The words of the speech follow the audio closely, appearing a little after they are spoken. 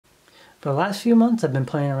For the last few months, I've been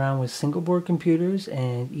playing around with single board computers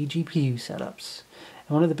and eGPU setups.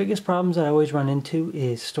 And one of the biggest problems that I always run into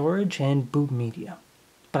is storage and boot media.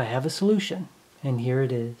 But I have a solution, and here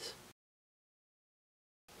it is.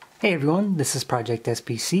 Hey everyone, this is Project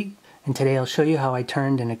SPC, and today I'll show you how I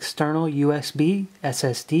turned an external USB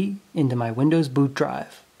SSD into my Windows boot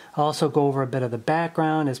drive. I'll also go over a bit of the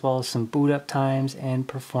background as well as some boot up times and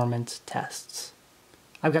performance tests.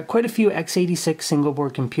 I've got quite a few x86 single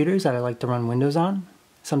board computers that I like to run Windows on.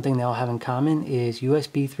 Something they all have in common is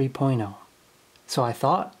USB 3.0. So I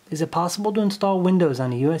thought, is it possible to install Windows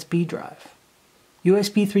on a USB drive?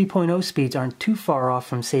 USB 3.0 speeds aren't too far off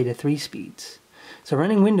from SATA 3 speeds, so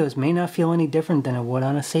running Windows may not feel any different than it would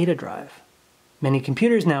on a SATA drive. Many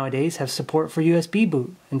computers nowadays have support for USB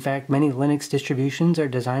boot. In fact, many Linux distributions are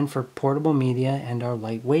designed for portable media and are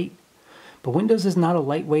lightweight. But Windows is not a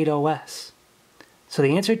lightweight OS. So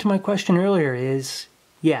the answer to my question earlier is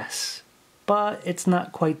yes, but it's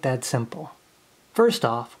not quite that simple. First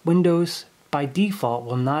off, Windows by default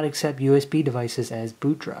will not accept USB devices as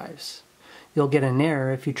boot drives. You'll get an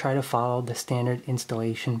error if you try to follow the standard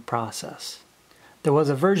installation process. There was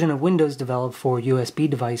a version of Windows developed for USB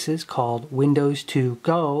devices called Windows 2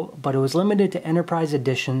 Go, but it was limited to enterprise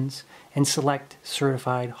editions and select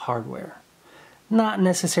certified hardware. Not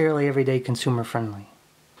necessarily everyday consumer friendly.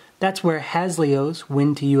 That's where Haslio's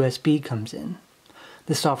Win2USB comes in.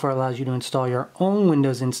 This software allows you to install your own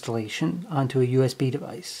Windows installation onto a USB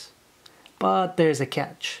device. But there's a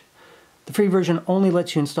catch. The free version only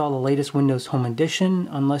lets you install the latest Windows Home Edition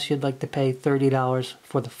unless you'd like to pay $30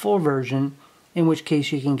 for the full version, in which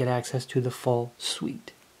case you can get access to the full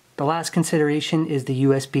suite. The last consideration is the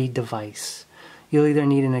USB device. You'll either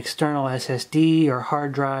need an external SSD or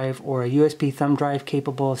hard drive or a USB thumb drive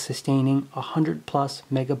capable of sustaining 100 plus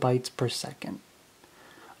megabytes per second.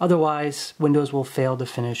 Otherwise, Windows will fail to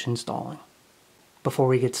finish installing. Before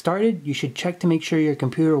we get started, you should check to make sure your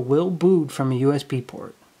computer will boot from a USB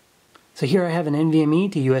port. So here I have an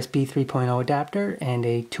NVMe to USB 3.0 adapter and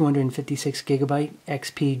a 256 gigabyte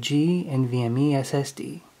XPG NVMe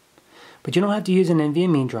SSD. But you don't have to use an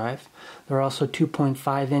NVMe drive. There are also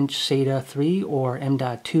 2.5-inch SATA 3 or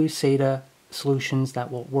M.2 SATA solutions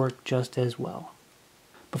that will work just as well.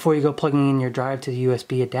 Before you go plugging in your drive to the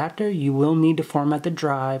USB adapter, you will need to format the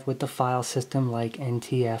drive with the file system like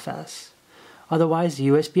NTFS. Otherwise, the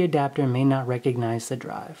USB adapter may not recognize the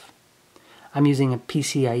drive. I'm using a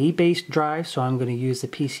PCIe based drive, so I'm going to use the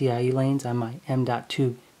PCIe lanes on my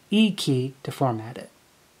M.2 E key to format it.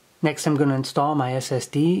 Next, I'm going to install my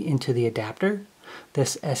SSD into the adapter.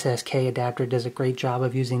 This SSK adapter does a great job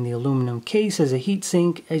of using the aluminum case as a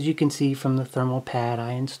heatsink, as you can see from the thermal pad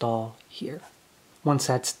I install here. Once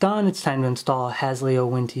that's done, it's time to install Haslio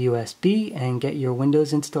Win2USB and get your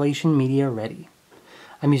Windows installation media ready.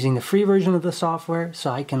 I'm using the free version of the software,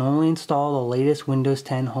 so I can only install the latest Windows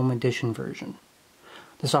 10 Home Edition version.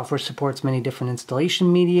 The software supports many different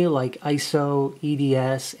installation media like ISO,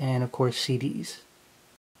 EDS, and of course CDs.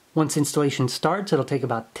 Once installation starts, it'll take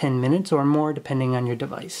about 10 minutes or more depending on your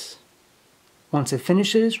device. Once it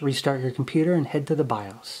finishes, restart your computer and head to the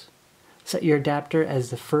BIOS. Set your adapter as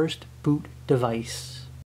the first boot device.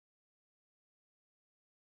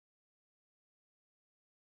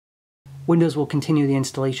 Windows will continue the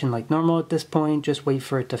installation like normal at this point, just wait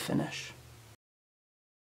for it to finish.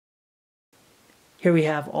 Here we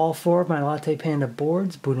have all four of my Latte Panda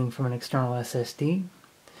boards booting from an external SSD.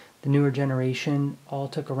 The newer generation all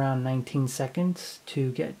took around 19 seconds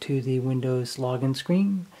to get to the Windows login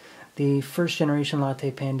screen. The first generation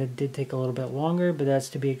Latte Panda did take a little bit longer, but that's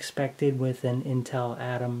to be expected with an Intel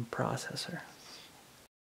Atom processor.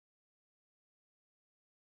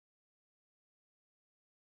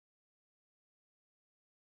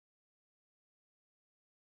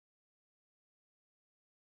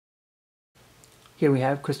 Here we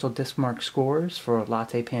have Crystal Diskmark scores for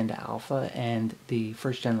Latte Panda Alpha and the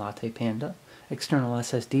first gen Latte Panda, external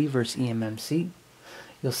SSD versus eMMC.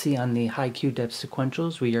 You'll see on the high QDEP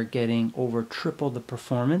sequentials we are getting over triple the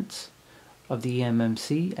performance of the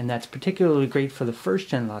eMMC, and that's particularly great for the first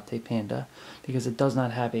gen Latte Panda because it does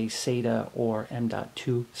not have a SATA or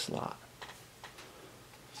M.2 slot.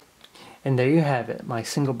 And there you have it, my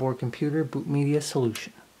single board computer boot media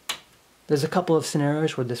solution. There's a couple of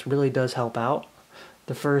scenarios where this really does help out.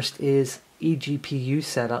 The first is eGPU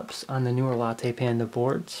setups on the newer Latte Panda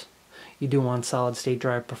boards. You do want solid state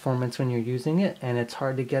drive performance when you're using it, and it's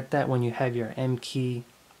hard to get that when you have your M key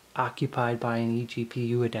occupied by an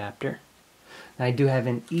eGPU adapter. Now, I do have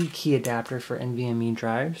an E key adapter for NVMe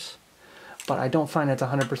drives, but I don't find it's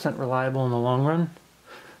 100% reliable in the long run.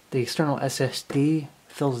 The external SSD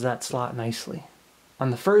fills that slot nicely. On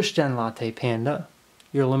the first gen Latte Panda,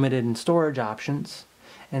 you're limited in storage options,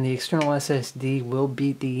 and the external SSD will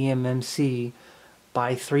beat the eMMC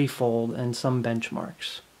by threefold in some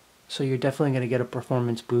benchmarks. So you're definitely going to get a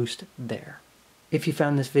performance boost there. If you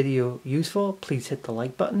found this video useful, please hit the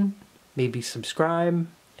like button, maybe subscribe,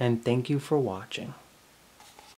 and thank you for watching.